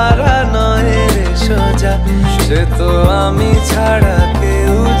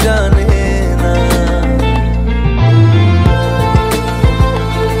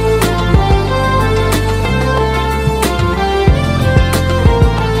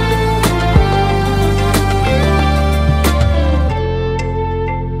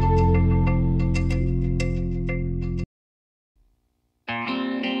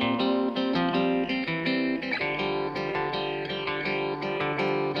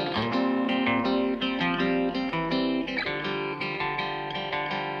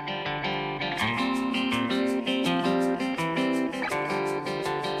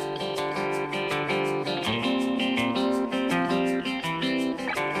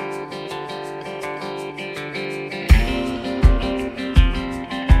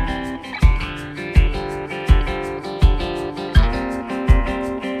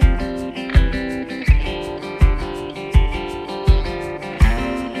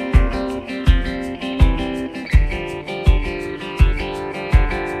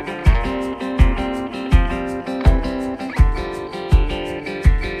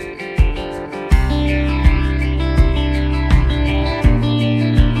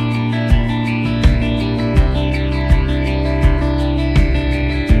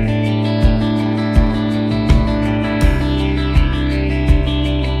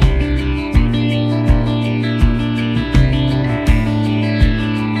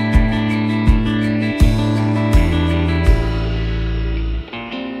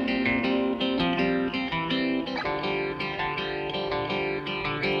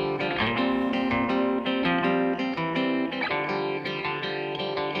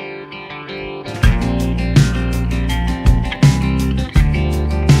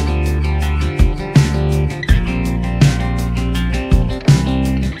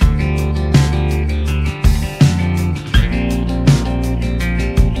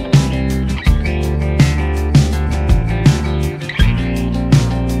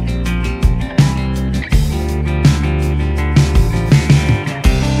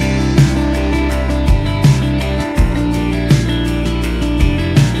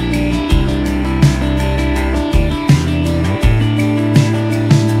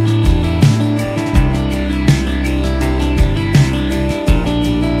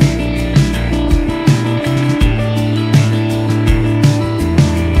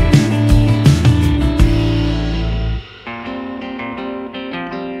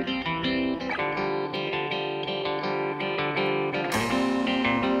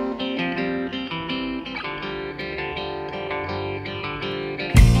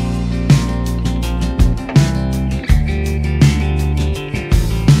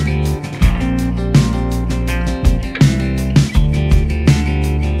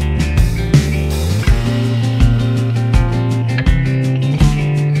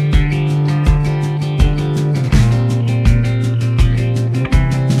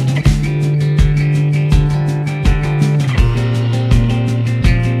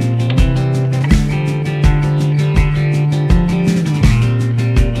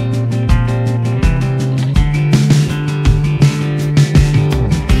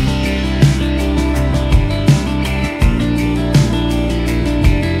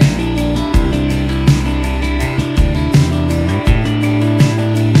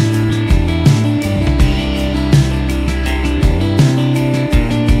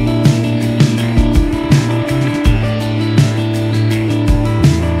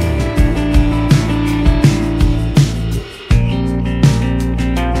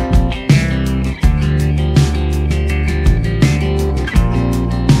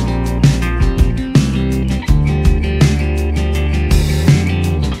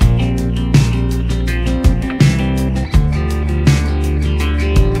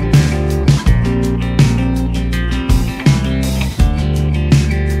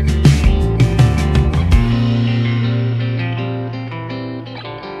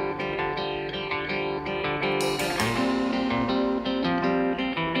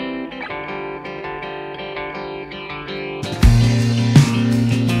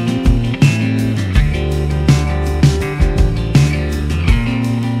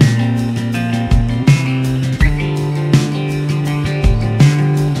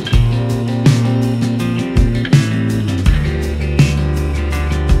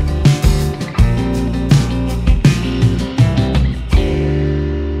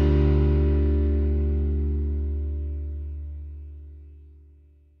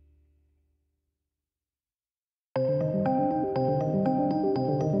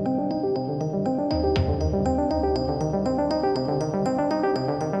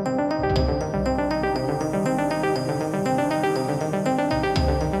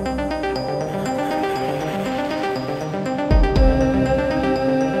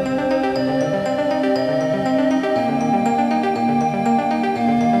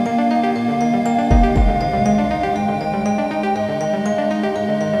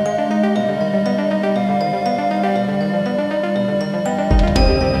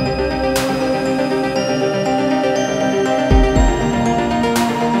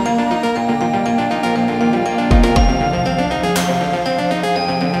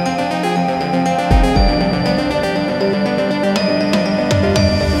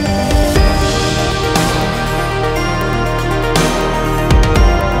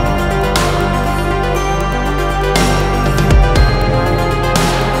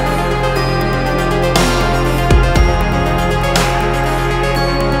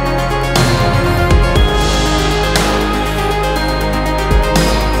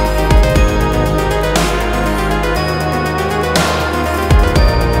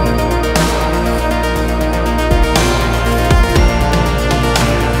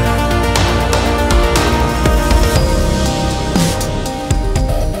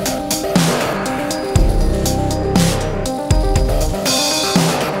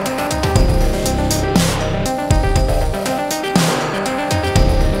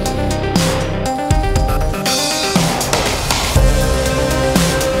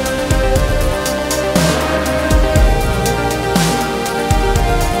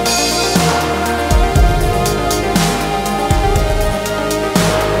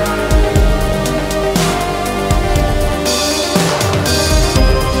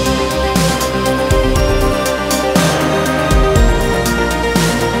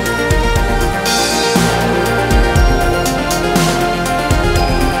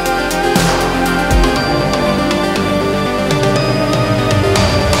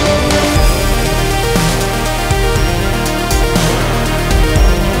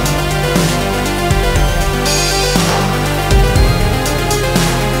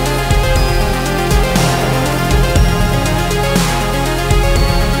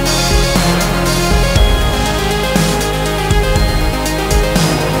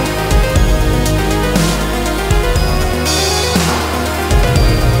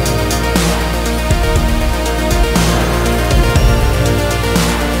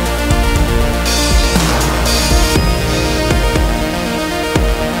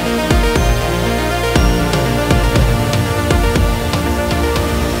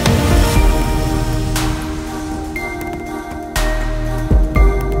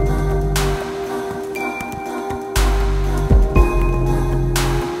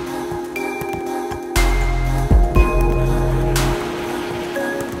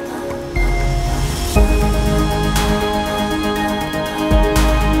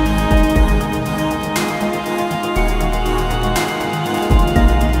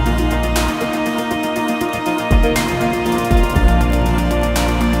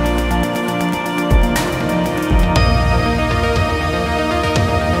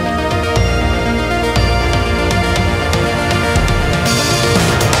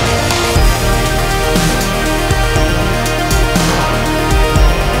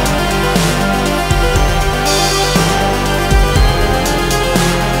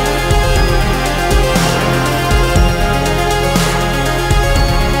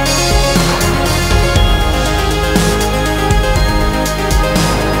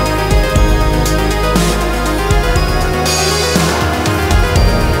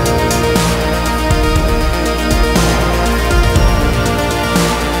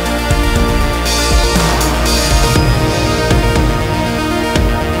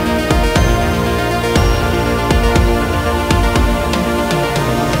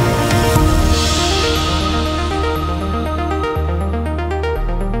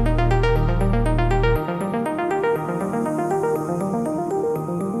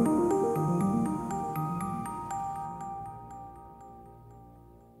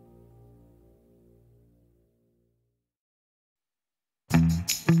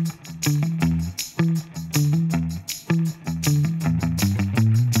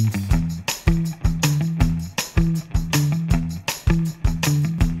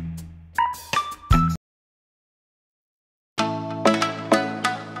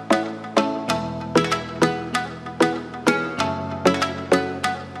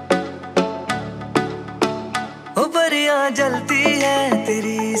जलती है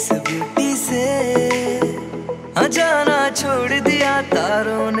तेरी इस ब्यूटी से, जाना छोड़ दिया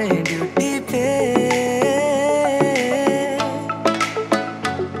तारों ने ड्यूटी पे।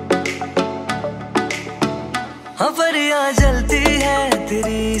 हाँ परियां जलती है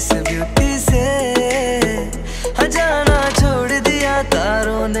तेरी इस ब्यूटी से, जाना छोड़ दिया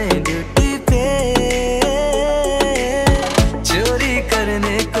तारों ने ड्यूटी पे। चोरी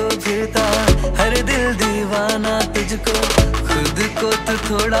करने को फिरता हर दिल दीवाना तुझको, खुद को तो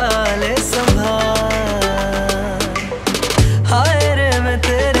थोड़ा ले संभाल। हाय रे मैं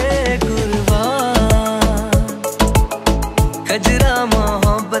तेरे कुर्बान, कजरा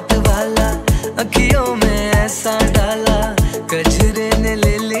मोहब्बत वाला अखियों में ऐसा डाला, कजरे ने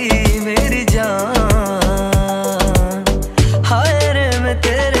ले ली मेरी जान। हाय रे मैं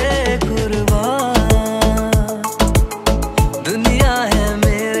तेरे कुर्बान, दुनिया है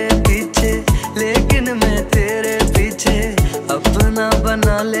मेरे पीछे लेकिन मैं तेरे पीछे, अपना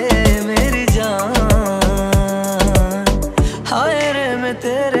बना ले मेरी जान। हाय रे मैं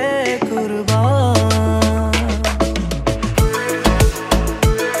तेरे कुर्बान।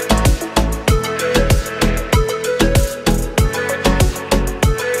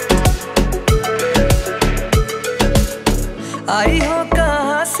 आई हो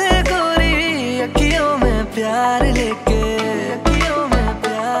कहाँ से गोरी अखियों में प्यार लेके, अखियों में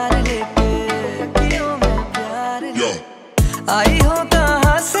प्यार लेके, अखियों में प्यार लेके। आई हो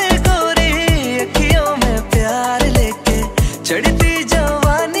कहाँ से गोरी अखियों में प्यार लेके, चढ़ती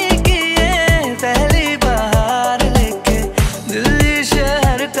जवानी की ये पहली बहार लेके, दिल्ली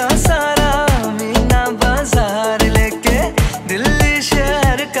शहर का सारा मीना बाजार लेके, दिल्ली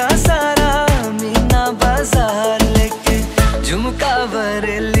शहर का सारा मीना बाजार लेके, झुमका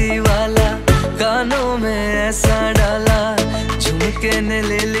बरेली वाला कानों में ऐसा डाला, झुमके ने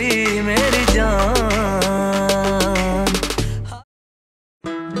ले ली मेरी जान।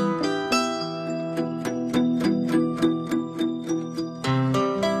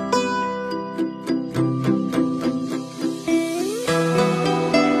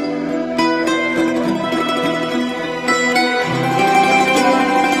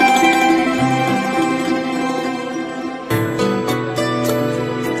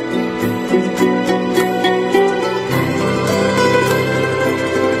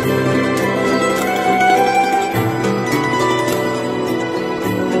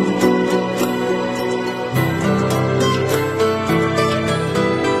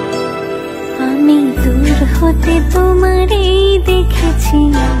 হতে তোমারেই দেখেছি,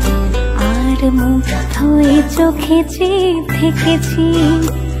 আর মুগ্ধ এই চোখে চেয়ে থেকেছি।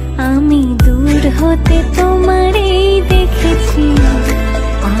 আমি দূর হতে তোমারেই দেখেছি,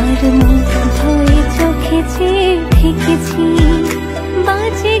 আর মুগ্ধ এই চোখে চেয়ে থেকেছি।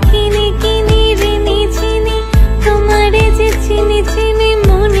 বাজে কিনে কিনে ঋণী চিনি, তোমারে যে চিনি চিনি,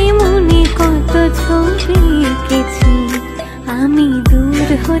 মনে মনে কত ছবি এঁকেছি। আমি দূর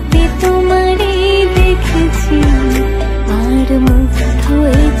হতে তোমারেই দেখেছি, আর মুগ্ধ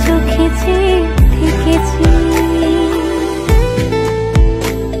এই চোখে চেয়ে থেকেছি।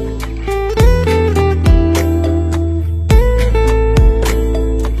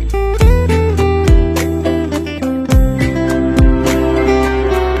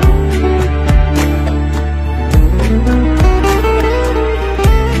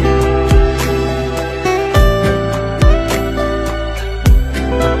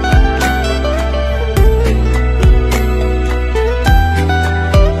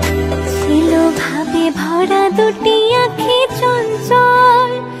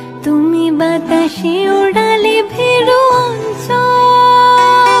 বাতাসে ওড়ালে ভেরু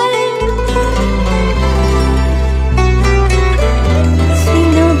অঞ্চল,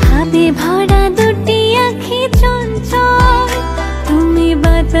 ছিল ভাবে ভরা দুটি আঁখি চঞ্চল। তুমি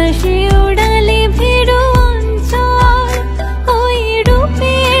বাতাসে ওড়ালে ভেরু অঞ্চল, ওই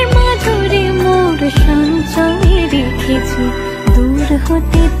রূপের মাধুরী মোর সঞ্চয়ে রেখেছি। দূর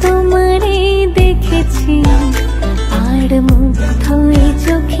হতে তোমারে দেখেছি, আর মুগ্ধ এই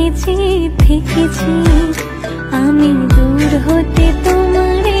চোখে চেয়ে থেকেছি। আমি দূর হতে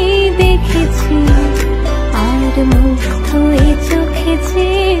তোমারে দেখেছি, আর মুগ্ধ এই চোখে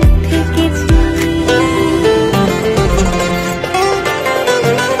চেয়ে থেকেছি।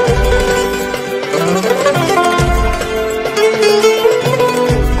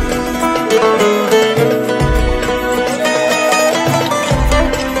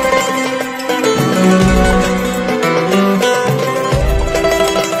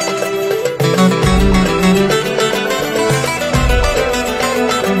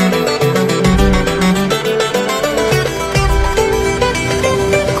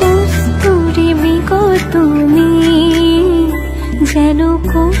 যেন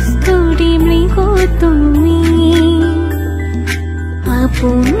কস্তুরী মৃগ তুমি,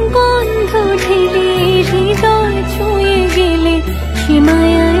 আপন গন্ধ ঢেলে হৃদয় ছুঁয়ে গেলে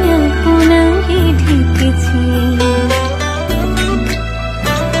সীমায় আপনারে ঢেকেছি।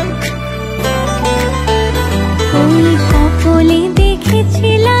 ওই কপলে দেখেছি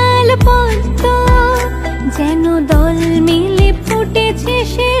লাল পদ্ম, যেন দল মিলে ফুটেছে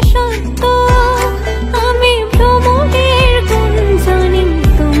সে সত্য। আমি ভ্রমণের গুঞ্জনে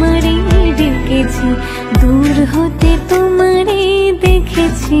তোমারে ডেকেছি, দূর হতে তোমারে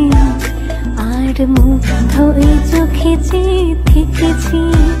দেখেছি, আর মুগ্ধ এই চোখে চেয়ে থেকেছি।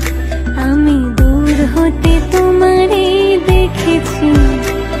 আমি দূর হতে তোমারে দেখেছি,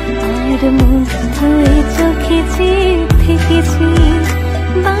 আর মুগ্ধ এই চোখে চেয়ে থেকেছি।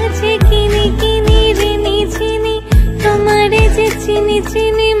 বাজে কিনি কিনি ঋণী চিনি, তোমারে যে চিনি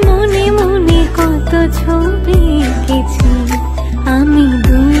চিনি, মনে মনে কত ছবি এঁকেছি। আমি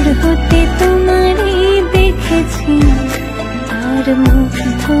দূর হতে তোমারে দেখেছি, আর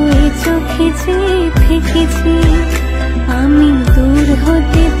মুগ্ধ এই চোখে চেয়ে থেকেছি। আমি দূর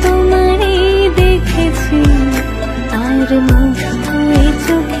হতে তোমারে দেখেছি, আর মুগ্ধ এই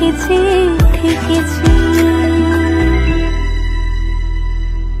চোখে চেয়ে থেকেছি।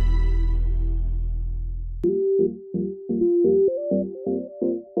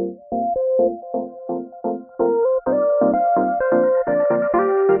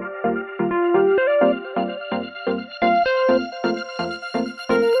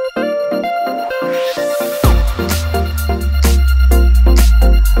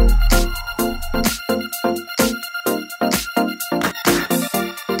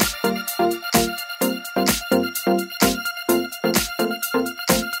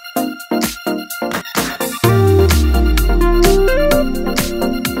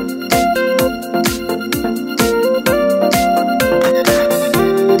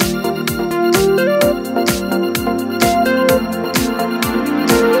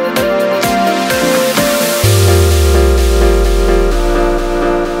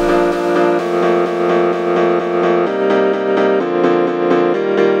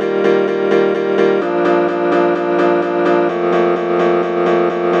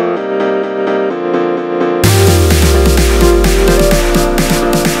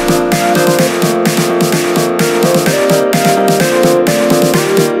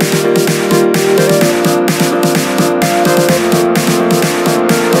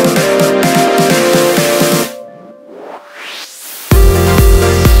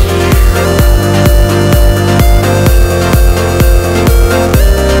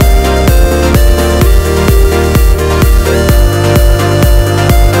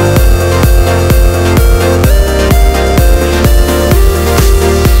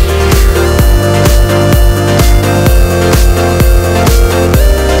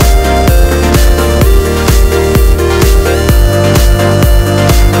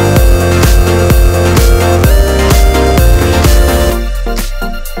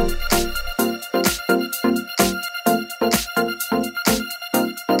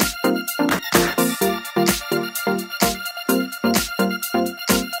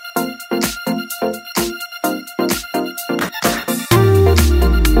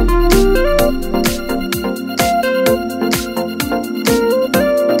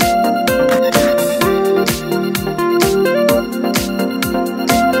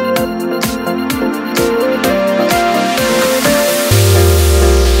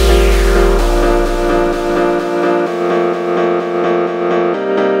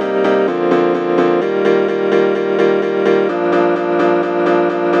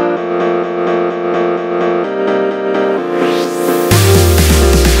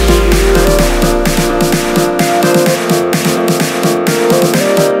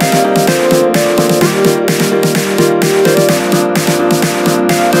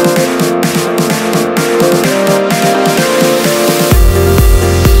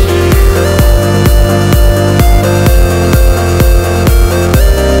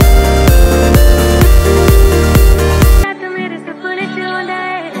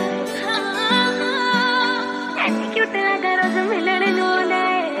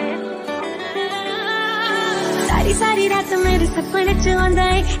 सपने च आंदा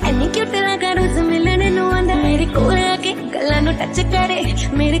है एनी क्यूट लगा रोज मिलने नु आंदा मेरे कोल आके गल्लां नु टच करे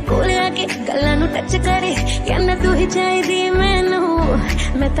मेरे कोल आके गल्लां नु टच करे कहना तू ही चाहिदी मैनू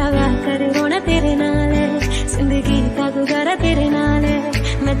मैं तावा कर रोना तेरे नाल जिंदगी दा गुजारा तेरे नाल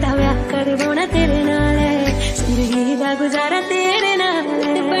मैं तावा कर रोना तेरे नाल जिंदगी दा गुजारा तेरे नाल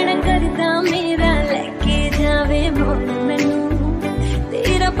बड़ा करदा मेरा लेके जावे मोर मैनू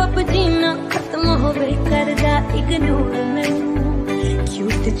तेरा पप जीना खत्म होवे करदा इग्नोर मैनू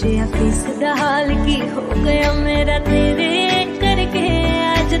क्यूट जिया फेस दा हाल की हो गया मेरा तेरे करके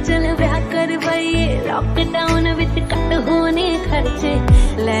आज चल ब्याह कर भाई लॉकडाउन विद कट होने खर्चे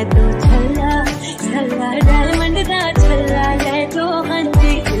ले दो छल्ला छल्ला डायमंड दा छल्ला ले दो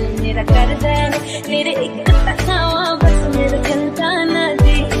हंजी दिल मेरा कर दे तेरे एक तकावा बस मेरा चलता ना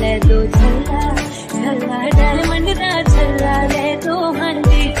जी ले दो छल्ला छल्ला डायमंड दा छल्ला ले दो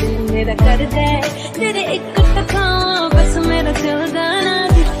हंजी दिल मेरा कर दे तेरे एक तकावा बस मेरा चलता ना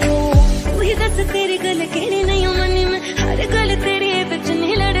जी तू ही दस तेरी गल केड़ी नहीं मनी में हर गल तेरी बिच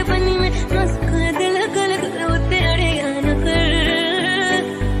नहीं लड़ बनी में मस्का दिल गल गल तेरे न कर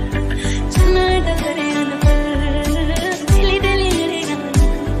चना दा करे न कर दिली दिली लड़ेगा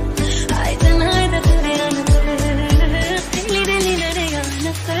आई चना दा करे न कर दिली दिली लड़ेगा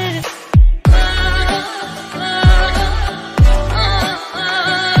न कर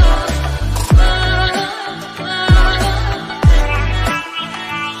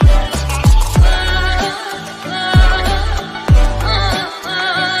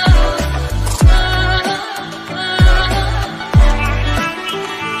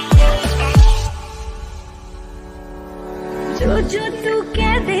जो तू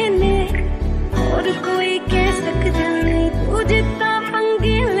कह देने और कोई कह सकता नहीं तू जितना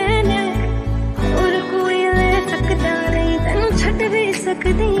पंगे लेने और कोई ले सकता नहीं तेनू छड़ भी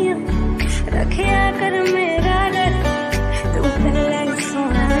सकदी रखिया कर मेरा